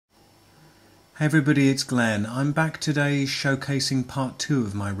Hey everybody, it's Glenn. I'm back today showcasing part 2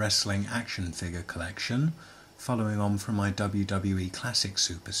 of my wrestling action figure collection. Following on from my WWE Classics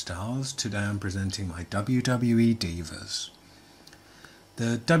Superstars, today I'm presenting my WWE Divas.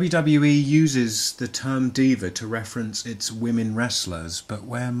 The WWE uses the term diva to reference its women wrestlers, but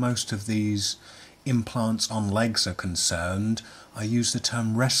where most of these implants on legs are concerned, I use the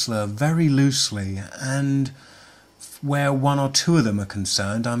term wrestler very loosely, and where one or two of them are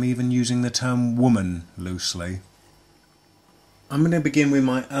concerned, I'm even using the term woman loosely. I'm going to begin with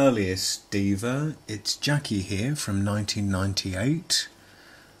my earliest diva. It's Jackie here from 1998.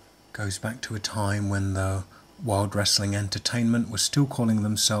 Goes back to a time when the World Wrestling Entertainment was still calling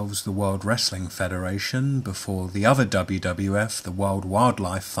themselves the World Wrestling Federation before the other WWF, the World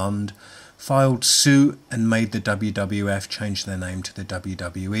Wildlife Fund, filed suit and made the WWF change their name to the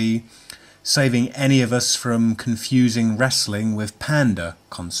WWE, saving any of us from confusing wrestling with panda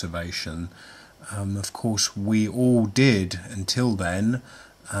conservation. Of course, we all did until then,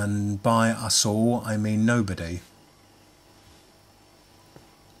 and by us all, I mean nobody.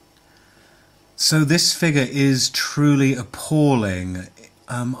 So this figure is truly appalling.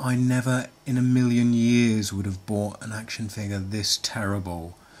 I never in a million years would have bought an action figure this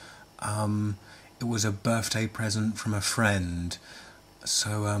terrible. It was a birthday present from a friend,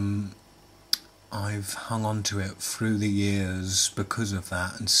 so I've hung on to it through the years because of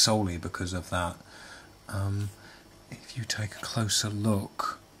that, and solely because of that. If you take a closer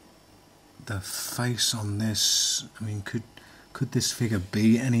look, the face on this, I mean, could this figure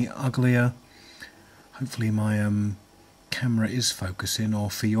be any uglier? Hopefully my camera is focusing,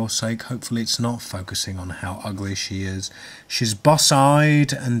 or for your sake, hopefully it's not focusing on how ugly she is. She's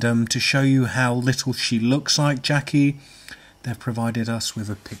boss-eyed, and to show you how little she looks like Jackie, they've provided us with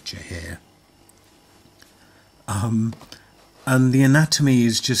a picture here. And the anatomy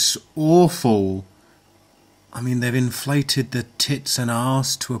is just awful. I mean, they've inflated the tits and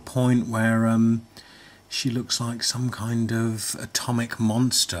arse to a point where she looks like some kind of atomic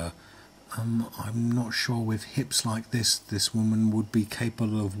monster. I'm not sure with hips like this woman would be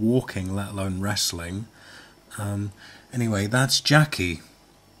capable of walking, let alone wrestling. Anyway, that's Jackie.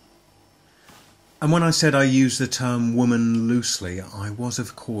 And when I said I use the term woman loosely, I was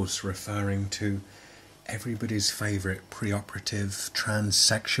of course referring to everybody's favourite preoperative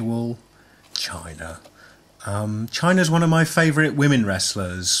transsexual, Chyna. Chyna's one of my favourite women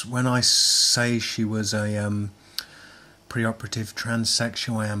wrestlers. When I say she was a preoperative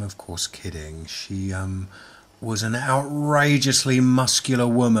transsexual, I am of course kidding. She was an outrageously muscular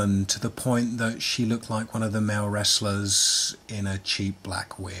woman to the point that she looked like one of the male wrestlers in a cheap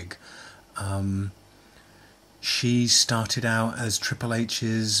black wig. She started out as Triple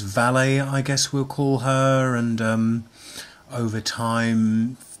H's valet, I guess we'll call her, and over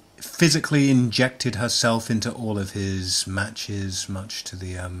time physically injected herself into all of his matches, much to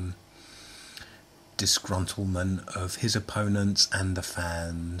the disgruntlement of his opponents and the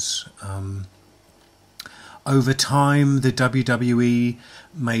fans. Over time, the WWE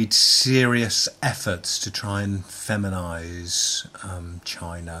made serious efforts to try and feminize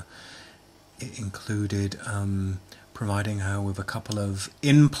Chyna. It included providing her with a couple of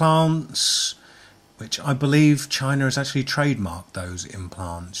implants, which I believe Chyna has actually trademarked those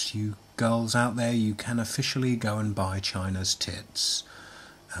implants. You girls out there, you can officially go and buy Chyna's tits.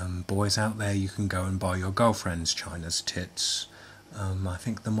 Boys out there, you can go and buy your girlfriend's Chyna's tits. I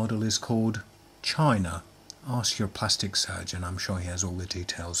think the model is called Chyna. Ask your plastic surgeon, I'm sure he has all the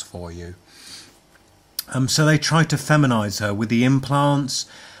details for you. So they tried to feminize her with the implants.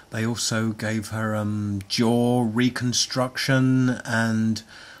 They also gave her jaw reconstruction, and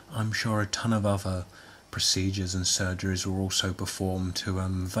I'm sure a ton of other procedures and surgeries were also performed to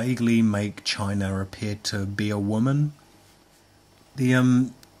vaguely make Chyna appear to be a woman. The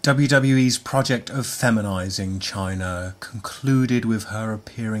WWE's project of feminizing Chyna concluded with her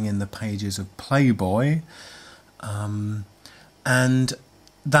appearing in the pages of Playboy, and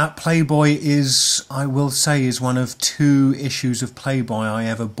that Playboy is, I will say, is one of 2 issues of Playboy I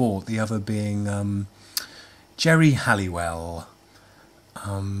ever bought, the other being Jerry Halliwell.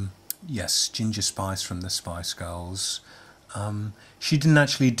 Yes, Ginger Spice from the Spice Girls. She didn't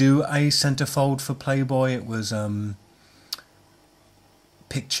actually do a centerfold for Playboy. It was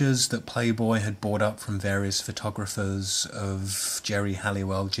pictures that Playboy had bought up from various photographers of Jerry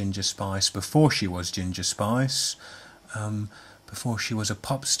Halliwell, Ginger Spice, before she was Ginger Spice. Before she was a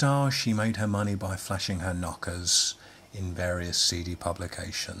pop star, she made her money by flashing her knockers in various CD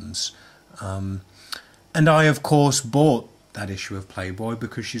publications. And I, of course, bought that issue of Playboy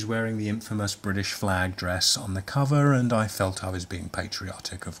because she's wearing the infamous British flag dress on the cover, and I felt I was being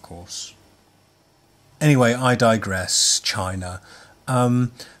patriotic, of course. Anyway, I digress. China.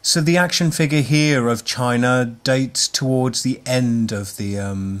 So the action figure here of China dates towards the end of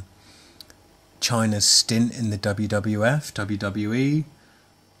the China's stint in the WWF, WWE.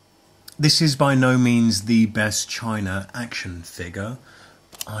 This is by no means the best China action figure.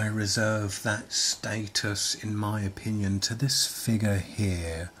 I reserve that status, in my opinion, to this figure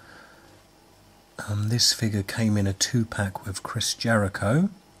here. This figure came in a 2-pack with Chris Jericho.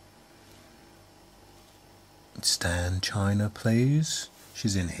 Stand, China, please.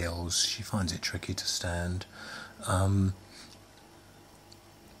 She's in heels. She finds it tricky to stand. And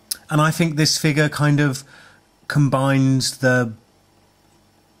I think this figure kind of combines the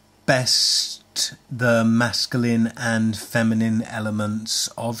best, the masculine and feminine elements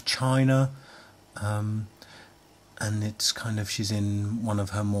of China. And it's kind of, she's in one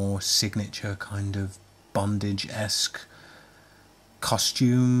of her more signature kind of bondage-esque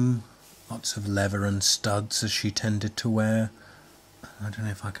costume. Lots of leather and studs as she tended to wear. I don't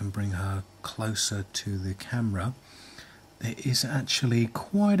know if I can bring her closer to the camera. There is actually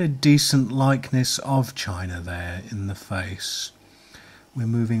quite a decent likeness of China there in the face. We're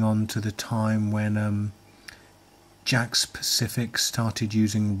moving on to the time when Jakks Pacific started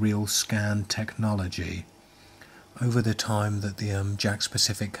using real scan technology. Over the time that the Jakks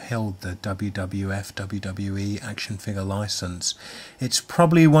Pacific held the WWF WWE action figure license, it's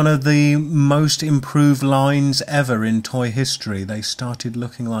probably one of the most improved lines ever in toy history. They started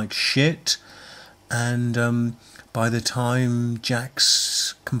looking like shit, and by the time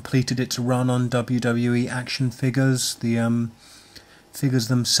Jakks completed its run on WWE action figures, the figures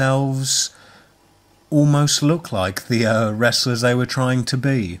themselves almost look like the wrestlers they were trying to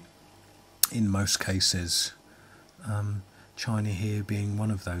be, in most cases. China here being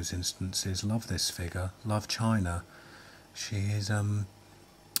one of those instances. Love this figure, love China. She is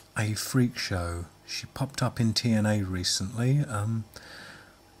a freak show. She popped up in TNA recently.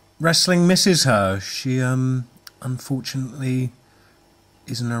 Wrestling misses her. She unfortunately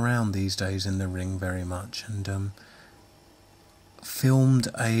isn't around these days in the ring very much, and filmed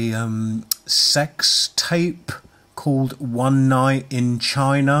a sex tape called One Night in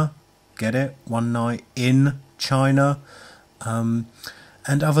China. Get it? One Night in China. And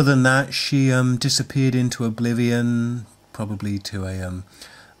other than that, she disappeared into oblivion, probably to a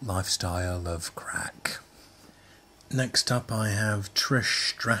lifestyle of crack. Next up I have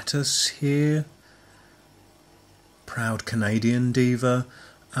Trish Stratus here, proud Canadian diva,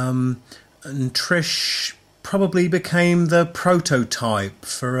 and Trish probably became the prototype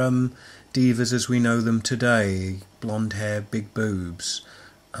for divas as we know them today. Blonde hair, big boobs.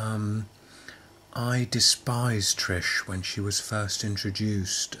 I despised Trish when she was first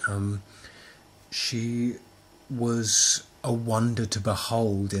introduced. She was a wonder to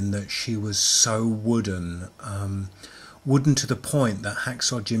behold in that she was so wooden. Wooden to the point that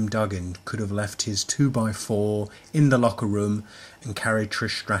Hacksaw Jim Duggan could have left his 2x4 in the locker room and carried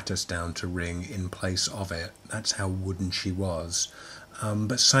Trish Stratus down to ring in place of it. That's how wooden she was.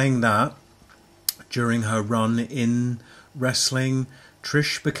 But saying that, during her run in wrestling,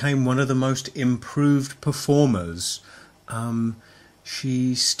 Trish became one of the most improved performers.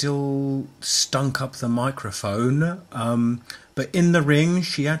 She still stunk up the microphone, but in the ring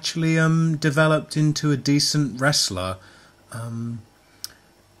she actually developed into a decent wrestler,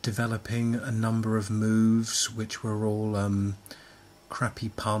 developing a number of moves which were all crappy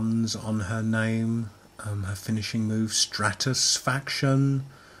puns on her name. Her finishing move, Stratusfaction.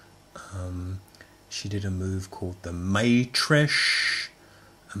 She did a move called the Matrix,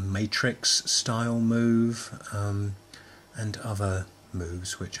 a Matrix style move, and other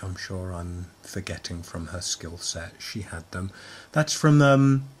moves which I'm sure I'm forgetting from her skill set. She had them. That's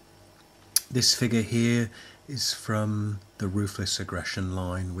from this figure here is from the Ruthless Aggression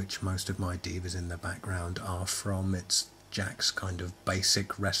line, which most of my divas in the background are from. It's Jack's kind of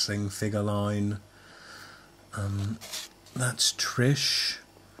basic wrestling figure line. That's Trish.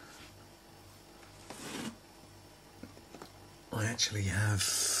 I actually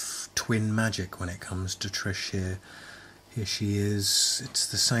have twin magic when it comes to Trish here. Here she is. It's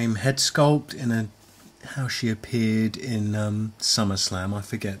the same head sculpt in how she appeared in SummerSlam. I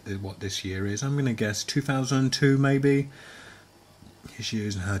forget what this year is. I'm going to guess 2002 maybe. Here she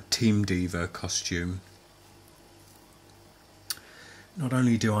is in her Team Diva costume. Not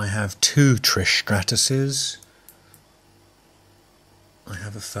only do I have two Trish Stratuses, I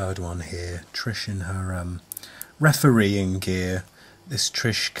have a third one here. Trish in her refereeing gear. This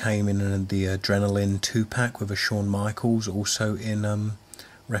Trish came in the Adrenaline 2-pack with a Shawn Michaels, also in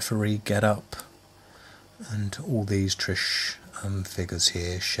referee get-up. And all these Trish figures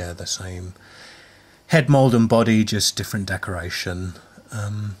here share the same Head mould and body, just different decoration.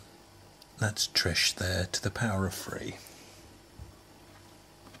 That's Trish there, to the power of 3.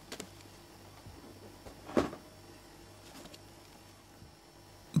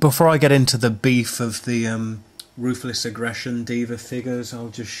 Before I get into the beef of the Ruthless Aggression Diva figures, I'll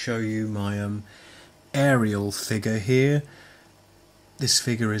just show you my Ariel figure here. This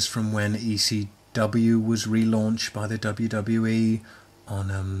figure is from when ECW was relaunched by the WWE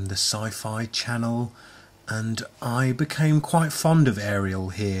on the Sci-Fi channel, and I became quite fond of Ariel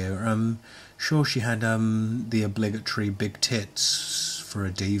here. Sure, she had the obligatory big tits for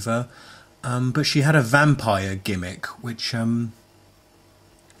a diva, but she had a vampire gimmick, which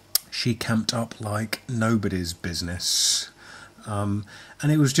she camped up like nobody's business. And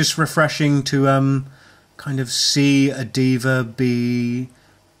it was just refreshing to kind of see a diva be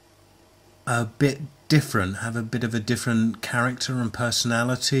a bit different, have a bit of a different character and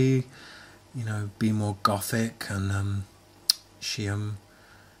personality, you know, be more gothic, and she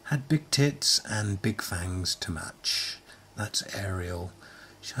had big tits and big fangs to match. That's Ariel.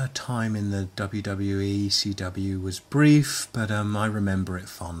 Her time in the WWE CW was brief, but I remember it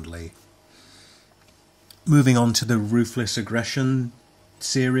fondly. Moving on to the Ruthless Aggression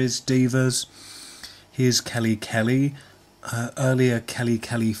series divas, here's Kelly Kelly. Earlier Kelly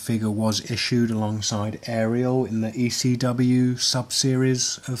Kelly figure was issued alongside Ariel in the ECW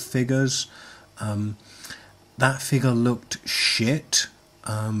sub-series of figures. That figure looked shit.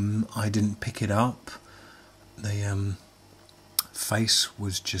 I didn't pick it up. The face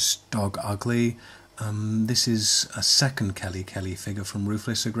was just dog ugly. This is a second Kelly Kelly figure from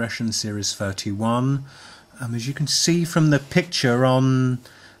Ruthless Aggression Series 31. As you can see from the picture on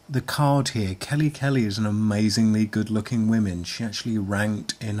the card here, Kelly Kelly is an amazingly good looking woman. She actually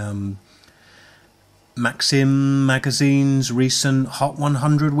ranked in Maxim magazine's recent Hot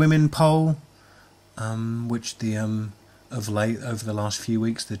 100 Women poll, which the of late, over the last few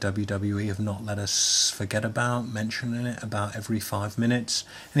weeks, the WWE have not let us forget about, mentioning it about every 5 minutes.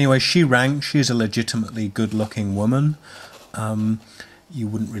 Anyway, she ranked. She is a legitimately good-looking woman. You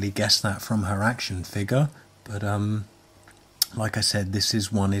wouldn't really guess that from her action figure, but like I said, this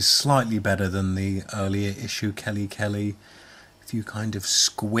one is slightly better than the earlier issue Kelly Kelly. If you kind of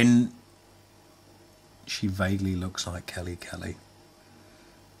squint, she vaguely looks like Kelly Kelly.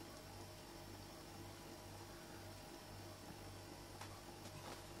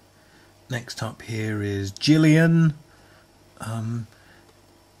 Next up here is Jillian.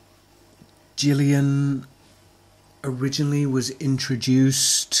 Jillian originally was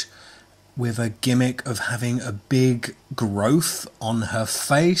introduced with a gimmick of having a big growth on her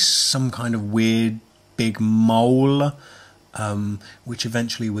face, some kind of weird big mole, which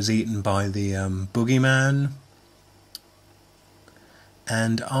eventually was eaten by the boogeyman.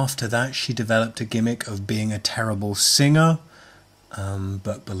 And after that she developed a gimmick of being a terrible singer,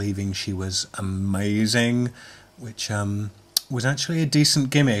 but believing she was amazing, which was actually a decent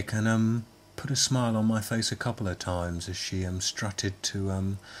gimmick, and put a smile on my face a couple of times as she strutted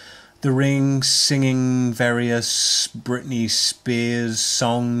to the ring, singing various Britney Spears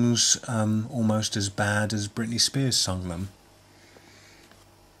songs, almost as bad as Britney Spears sung them.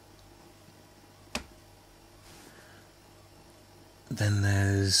 Then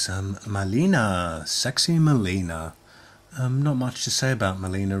there's Melina, sexy Melina. Not much to say about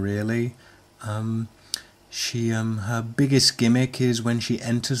Melina really. She her biggest gimmick is when she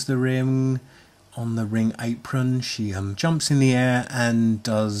enters the ring. On the ring apron, she jumps in the air and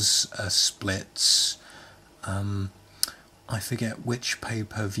does splits. I forget which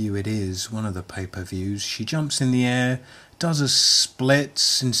pay-per-view it is, one of the pay-per-views. She jumps in the air, does a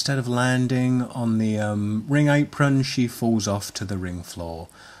splits. Instead of landing on the ring apron, she falls off to the ring floor.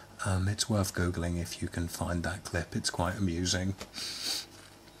 It's worth googling if you can find that clip. It's quite amusing.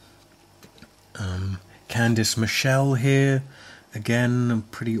 Candice Michelle here. Again, a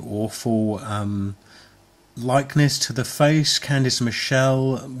pretty awful likeness to the face. Candice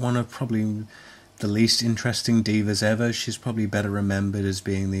Michelle, one of probably the least interesting divas ever. She's probably better remembered as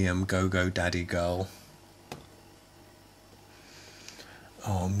being the Go-Go Daddy girl.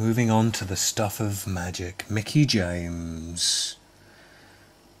 Oh, moving on to the stuff of magic. Mickie James.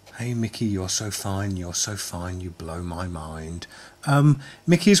 Hey Mickie, you're so fine, you blow my mind.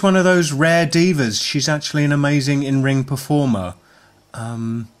 Mickey's one of those rare divas. She's actually an amazing in-ring performer.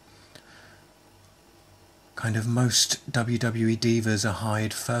 Kind of most WWE divas are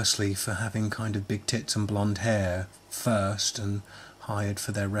hired firstly for having kind of big tits and blonde hair first, and hired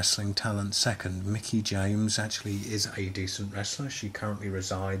for their wrestling talent second. Mickie James actually is a decent wrestler. She currently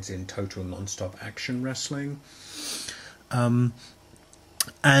resides in Total Non-Stop Action Wrestling.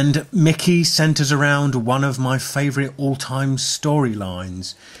 And Mickey centres around one of my favourite all-time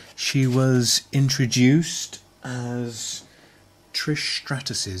storylines. She was introduced as Trish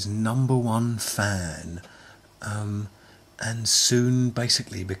Stratus's #1 fan, and soon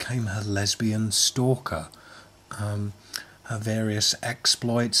basically became her lesbian stalker. Her various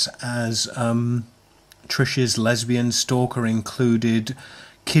exploits as Trish's lesbian stalker included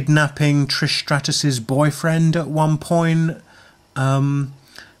kidnapping Trish Stratus's boyfriend at one point,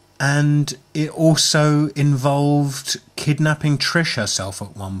 and it also involved kidnapping Trish herself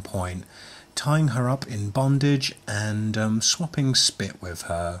at one point, tying her up in bondage and swapping spit with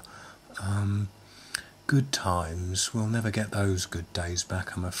her. Good times. We'll never get those good days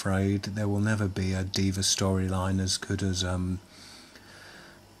back, I'm afraid. There will never be a diva storyline as good as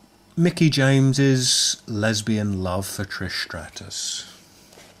Mickie James's lesbian love for Trish Stratus.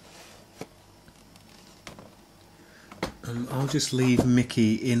 I'll just leave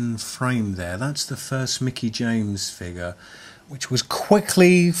Mickey in frame there. That's the first Mickie James figure, which was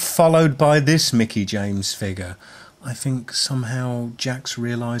quickly followed by this Mickie James figure. I think somehow Jakks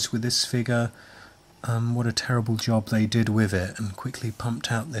realised with this figure what a terrible job they did with it, and quickly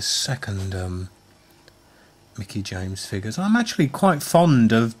pumped out this second Mickie James figures. I'm actually quite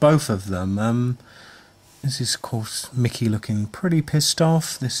fond of both of them. This is, of course, Mickey looking pretty pissed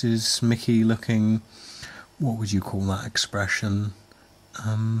off. This is Mickey looking, what would you call that expression?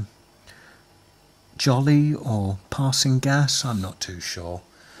 Jolly or passing gas? I'm not too sure.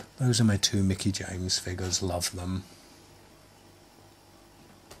 Those are my two Mickie James figures. Love them.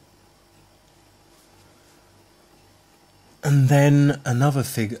 And then another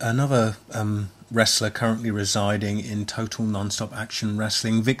wrestler currently residing in Total Non-Stop Action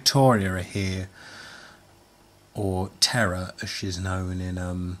Wrestling, Victoria here, or Terra as she's known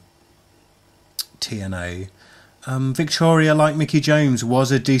in TNA. Victoria, like Mickie James,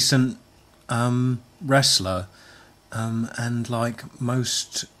 was a decent wrestler, and like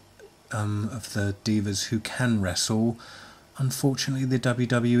most of the divas who can wrestle, unfortunately the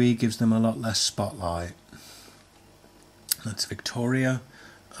WWE gives them a lot less spotlight. That's Victoria.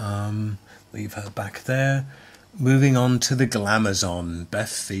 Leave her back there. Moving on to the Glamazon,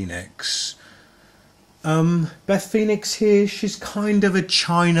 Beth Phoenix. Beth Phoenix here, she's kind of a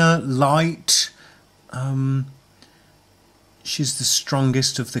China light. She's the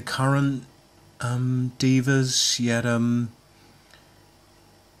strongest of the current divas, yet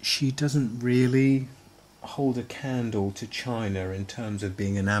she doesn't really hold a candle to China in terms of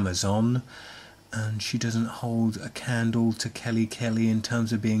being an Amazon. And she doesn't hold a candle to Kelly Kelly in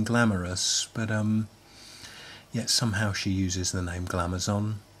terms of being glamorous, but yet somehow she uses the name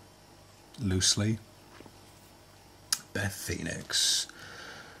Glamazon loosely. Beth Phoenix.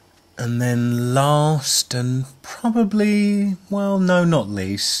 And then last and probably, well, no, not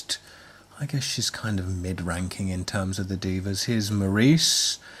least, I guess she's kind of mid-ranking in terms of the divas. Here's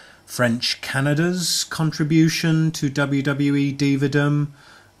Maryse, French Canada's contribution to WWE Divadom.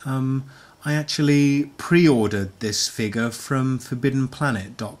 I actually pre-ordered this figure from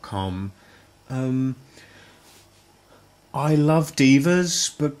ForbiddenPlanet.com. I love divas,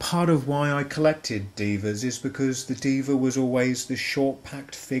 but part of why I collected divas is because the diva was always the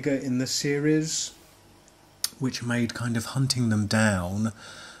short-packed figure in the series, which made kind of hunting them down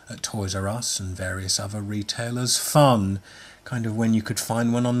at Toys R Us and various other retailers fun. Kind of when you could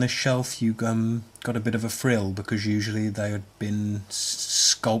find one on this shelf, you got a bit of a thrill, because usually they had been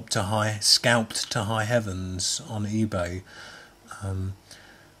scalped to high heavens on eBay.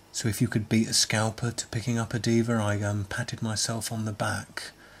 So if you could beat a scalper to picking up a diva, I patted myself on the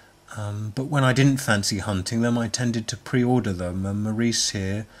back. But when I didn't fancy hunting them, I tended to pre-order them. And Maryse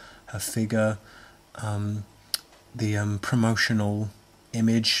here, her figure, the promotional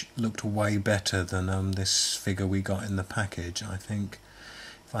image looked way better than this figure we got in the package. I think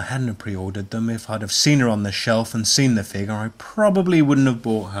if I hadn't pre-ordered them, if I'd have seen her on the shelf and seen the figure, I probably wouldn't have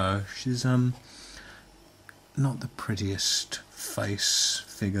bought her. She's not the prettiest face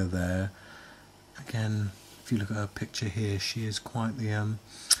figure there. Again, if you look at her picture here, she is quite the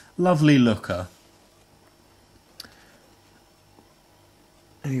lovely looker.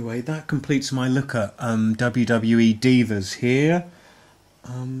 Anyway, that completes my look at WWE Divas here.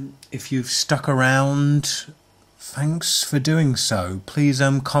 If you've stuck around, thanks for doing so. Please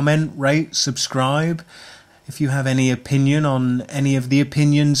comment, rate, subscribe. If you have any opinion on any of the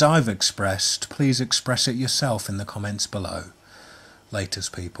opinions I've expressed, please express it yourself in the comments below.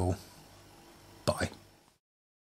 Laters, people. Bye.